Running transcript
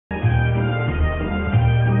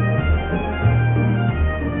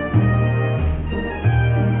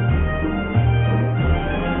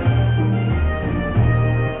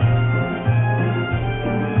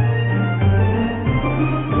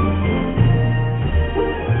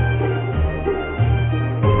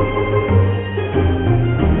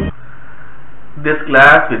This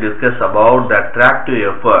class we discuss about the tractive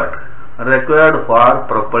effort required for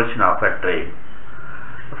propulsion of a train.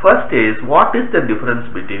 First is, what is the difference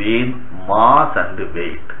between mass and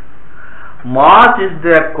weight? Mass is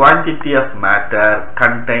the quantity of matter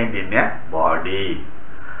contained in a body.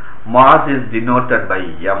 Mass is denoted by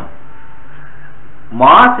m.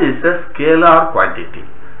 Mass is a scalar quantity.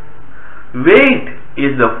 Weight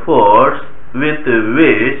is the force with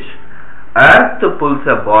which Earth pulls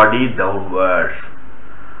a body downwards.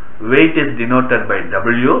 Weight is denoted by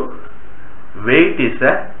W. Weight is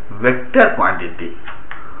a vector quantity.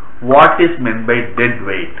 What is meant by dead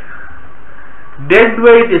weight? Dead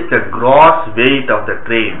weight is the gross weight of the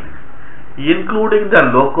train, including the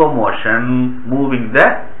locomotion moving the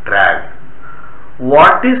track.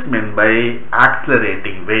 What is meant by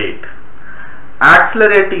accelerating weight?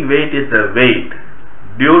 Accelerating weight is the weight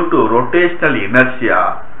due to rotational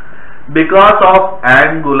inertia because of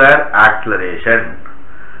angular acceleration.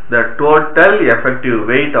 The total effective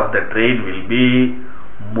weight of the train will be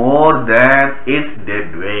more than its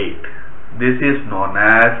dead weight. This is known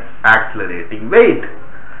as accelerating weight.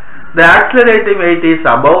 The accelerating weight is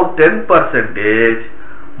about 10%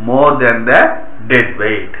 more than the dead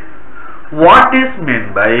weight. What is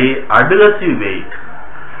meant by adhesive weight?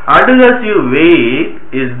 Adhesive weight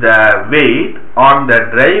is the weight on the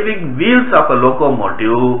driving wheels of a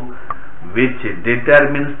locomotive which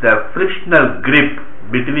determines the frictional grip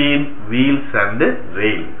between wheels and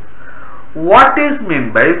rail. What is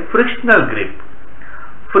meant by frictional grip?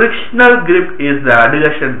 Frictional grip is the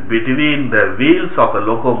adhesion between the wheels of a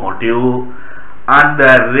locomotive and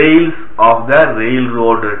the rails of the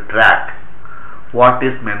railroad track. What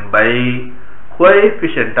is meant by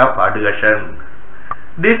coefficient of adhesion?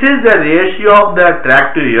 This is the ratio of the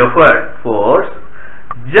tractive effort force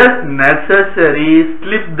just necessary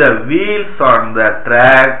slip the wheels on the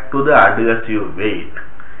track to the adhesive weight.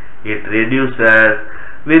 It reduces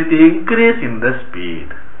with increase in the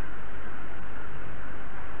speed.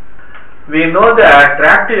 We know that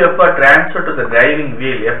tractive effort transferred to the driving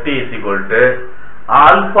wheel Ft is equal to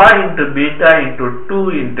alpha into beta into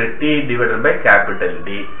 2 into T divided by capital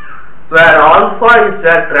D, where alpha is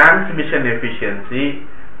the transmission efficiency,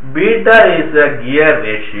 beta is the gear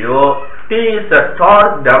ratio, T is the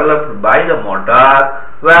torque developed by the motor,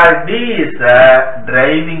 where D is the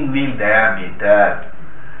driving wheel diameter.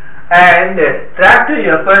 And tractive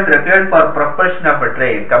effort required for propulsion of a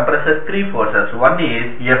train comprises three forces. One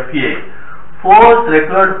is Fa, force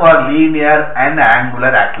required for linear and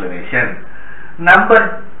angular acceleration.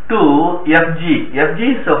 Number 2, Fg. Fg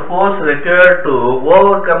is a force required to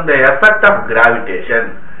overcome the effect of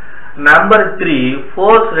gravitation. Number 3,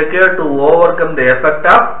 force required to overcome the effect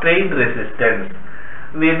of train resistance.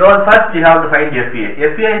 We know first we have to find Fa.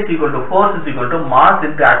 Fa is equal to force is equal to mass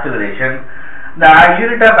into acceleration. The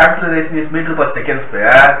unit of acceleration is meter per second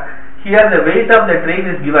square. Here the weight of the train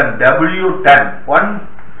is given W ton.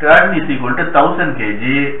 1 ton is equal to 1000 kg.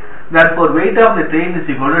 Therefore weight of the train is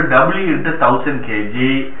equal to W into 1000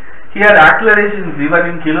 kg. Here acceleration is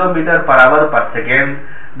given in kilometer per hour per second.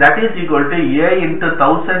 That is equal to A into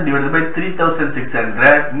 1000 divided by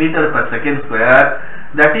 3600 meter per second square.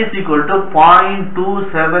 That is equal to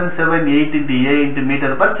 0.2778 into A into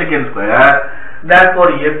meter per second square.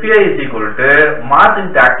 Therefore Fa is equal to mass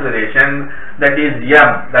into acceleration, that is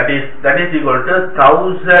m, that is equal to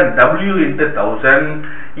 1000 W into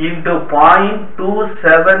 1000 into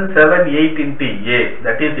 0.2778 into A,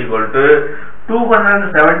 that is equal to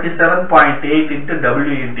 277.8 into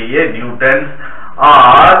W into A newtons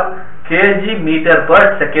or kg meter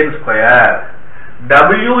per second square.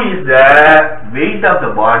 W is the weight of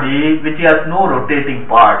the body which has no rotating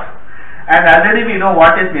parts, and already we know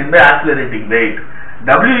what is meant by accelerating weight.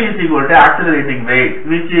 W is equal to accelerating weight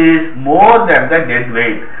which is more than the dead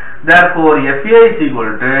weight. Therefore Fa is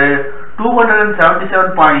equal to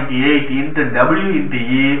 277.8 into W into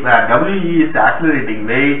E, where W is accelerating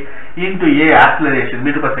weight into A acceleration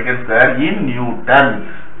meter per second square in newtons.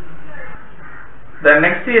 The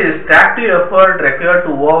next is tractive effort required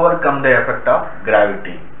to overcome the effect of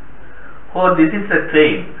gravity. So this is a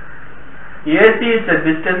train. AC is a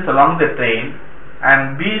distance along the train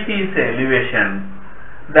and BC is a elevation.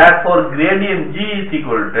 Therefore gradient G is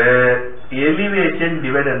equal to elevation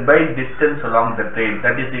divided by distance along the train,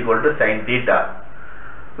 that is equal to sin theta,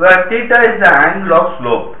 where theta is the angle of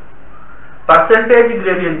slope. Percentage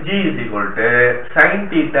gradient G is equal to sin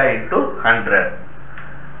theta into 100.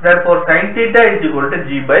 Therefore sin theta is equal to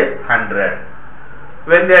G by 100.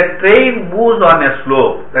 When the train moves on a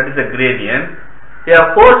slope, that is a gradient,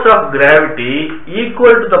 a force of gravity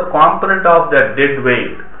equal to the component of the dead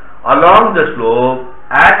weight along the slope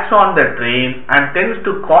acts on the train and tends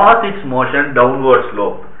to cause its motion downward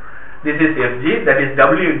slope. This is Fg, that is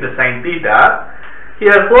W into sin theta.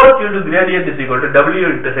 Here force due to gradient is equal to W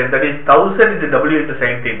into sin, that is 1000 into W into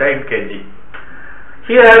sin theta in kg.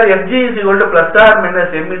 Here Fg is equal to plus or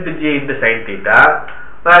minus m into g into sin theta,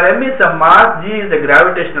 where m is a mass, g is a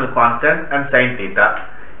gravitational constant and sin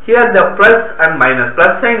theta. Here the plus and minus,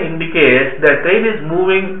 plus sign indicates the train is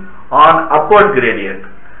moving on upward gradient.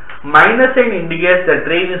 Minus sign indicates the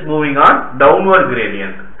train is moving on downward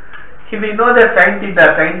gradient. Here we know that sin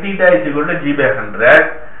theta is equal to g by 100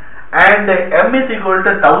 and m is equal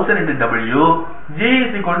to 1000 into w, g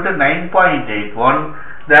is equal to 9.81.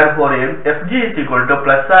 Therefore Fg is equal to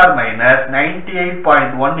plus or minus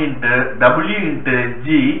 98.1 into w into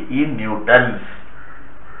g in newtons.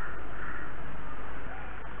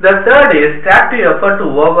 The third is tractive effort to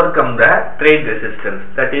overcome the train resistance,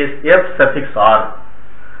 that is F suffix R.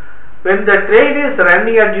 When the train is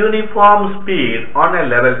running at uniform speed on a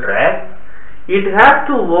level track, it has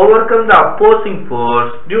to overcome the opposing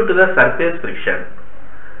force due to the surface friction.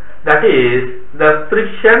 That is, the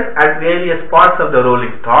friction at various parts of the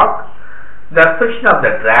rolling stock, the friction of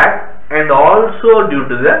the track, and also due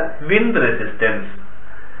to the wind resistance.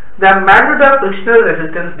 The magnitude of frictional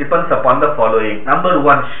resistance depends upon the following. Number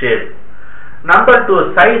 1, shape. Number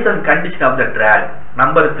 2, size and condition of the drag.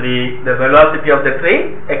 Number 3, the velocity of the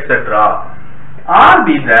train, etc. R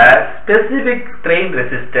be the specific train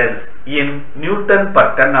resistance in Newton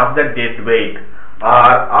per ton of the dead weight,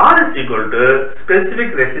 or R is equal to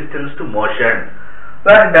specific resistance to motion,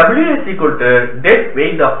 where W is equal to dead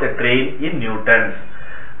weight of the train in newtons.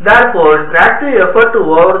 Therefore, tractive effort to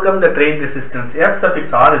overcome the train resistance F suffix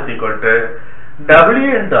R is equal to W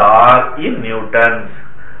into R in newtons.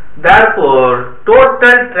 Therefore,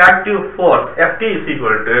 total tractive force Ft is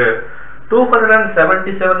equal to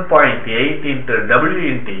 277.8 into W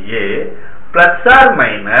into A plus or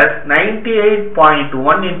minus 98.1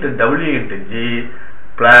 into W into G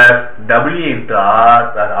plus W into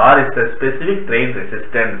R, where R is the specific train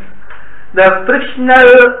resistance. The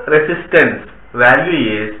frictional resistance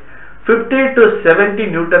value is 50 to 70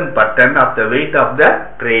 Newton per ton of the weight of the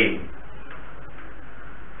train.